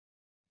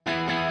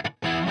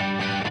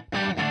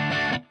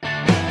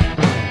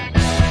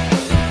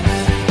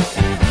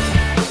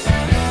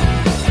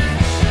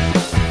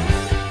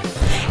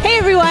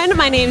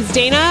everyone. My name's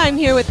Dayna. I'm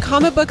here with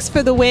ComicBooks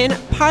for the Win,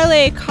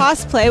 Parler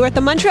Cosplay. We're at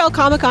the Montreal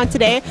Comic-Con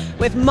today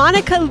with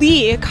Monika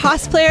Lee,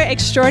 cosplayer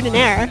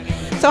extraordinaire.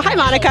 So hi,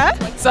 Monika.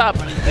 What's up?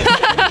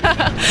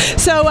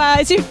 So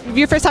is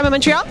your first time in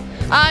Montreal?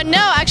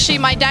 No, actually,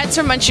 my dad's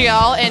from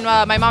Montreal and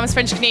my mom's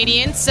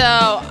French-Canadian, so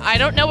I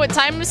don't know what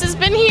time this has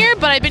been here,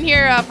 but I've been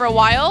here for a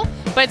while.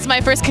 But it's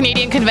my first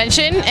Canadian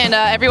convention, and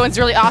everyone's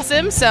really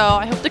awesome, so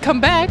I hope to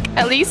come back,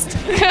 at least.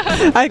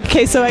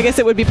 Okay, so I guess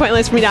it would be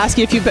pointless for me to ask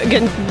you if you've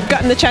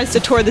gotten the chance to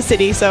tour the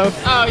city, so...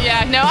 Oh,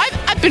 yeah. No,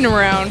 I've been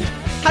around.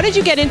 How did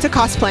you get into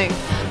cosplaying?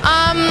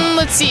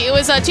 Let's see. It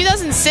was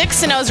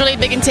 2006, and I was really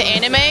big into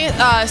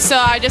anime, so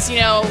I just,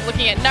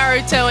 looking at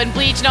Naruto and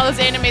Bleach and all those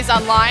animes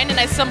online, and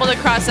I stumbled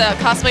across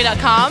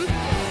cosplay.com.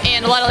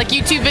 And a lot of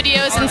YouTube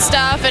videos and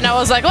stuff, and I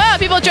was like, wow,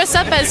 people dress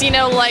up as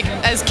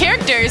as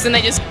characters, and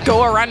they just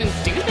go around and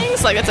do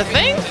things, that's a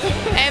thing.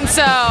 And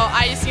so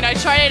I just I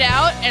tried it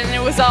out, and it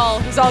was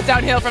all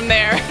downhill from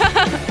there.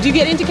 Do you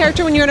get into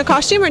character when you're in a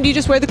costume, or do you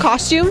just wear the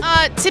costume?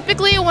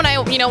 Typically when I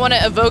want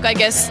to evoke, I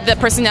guess, the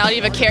personality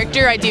of a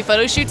character, I do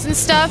photo shoots and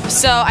stuff.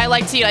 So I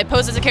like to I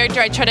pose as a character,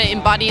 I try to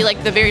embody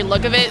the very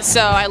look of it. So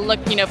I look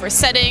for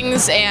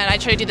settings, and I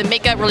try to do the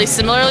makeup really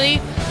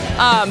similarly.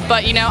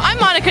 But I'm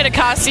Monika in a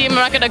costume. I'm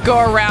not gonna go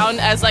around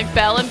as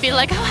Belle and be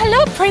like, oh,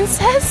 hello,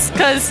 princess,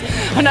 because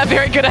I'm not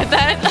very good at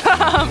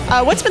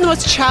that. What's been the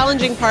most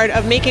challenging part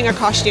of making a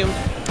costume?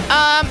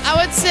 I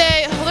would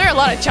say there are a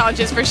lot of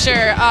challenges for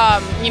sure.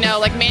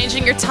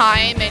 Managing your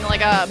time and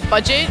a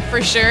budget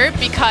for sure,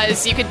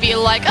 because you could be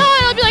like, oh,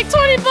 it'll be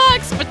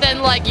 $20, but then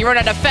you run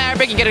out of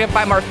fabric, you gotta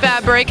buy more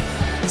fabric.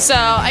 So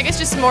I guess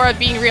just more of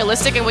being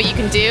realistic in what you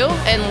can do,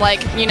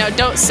 and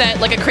don't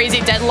set a crazy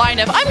deadline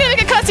of I'm gonna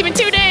make a costume in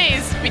 2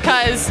 days,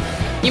 because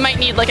you might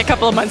need a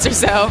couple of months or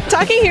so.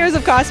 Talking Heroes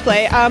of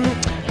Cosplay,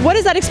 what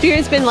has that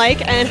experience been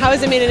like, and how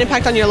has it made an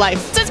impact on your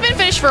life? So it's been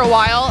finished for a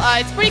while.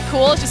 It's pretty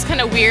cool. It's just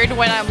kind of weird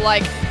when I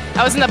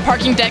was in the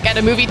parking deck at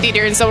a movie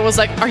theater, and someone was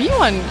like, are you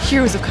on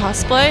Heroes of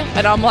Cosplay?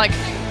 And I'm like,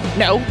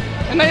 no.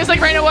 And I just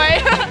ran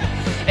away.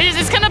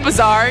 It's kind of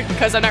bizarre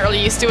because I'm not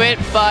really used to it,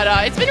 but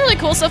it's been really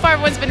cool so far.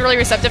 Everyone's been really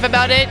receptive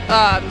about it,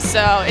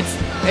 so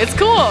it's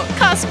cool.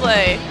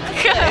 Cosplay.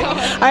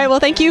 All right, well,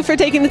 thank you for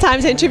taking the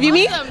time to interview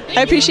me. Thank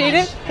I appreciate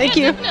you it. Thank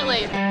you.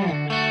 Definitely.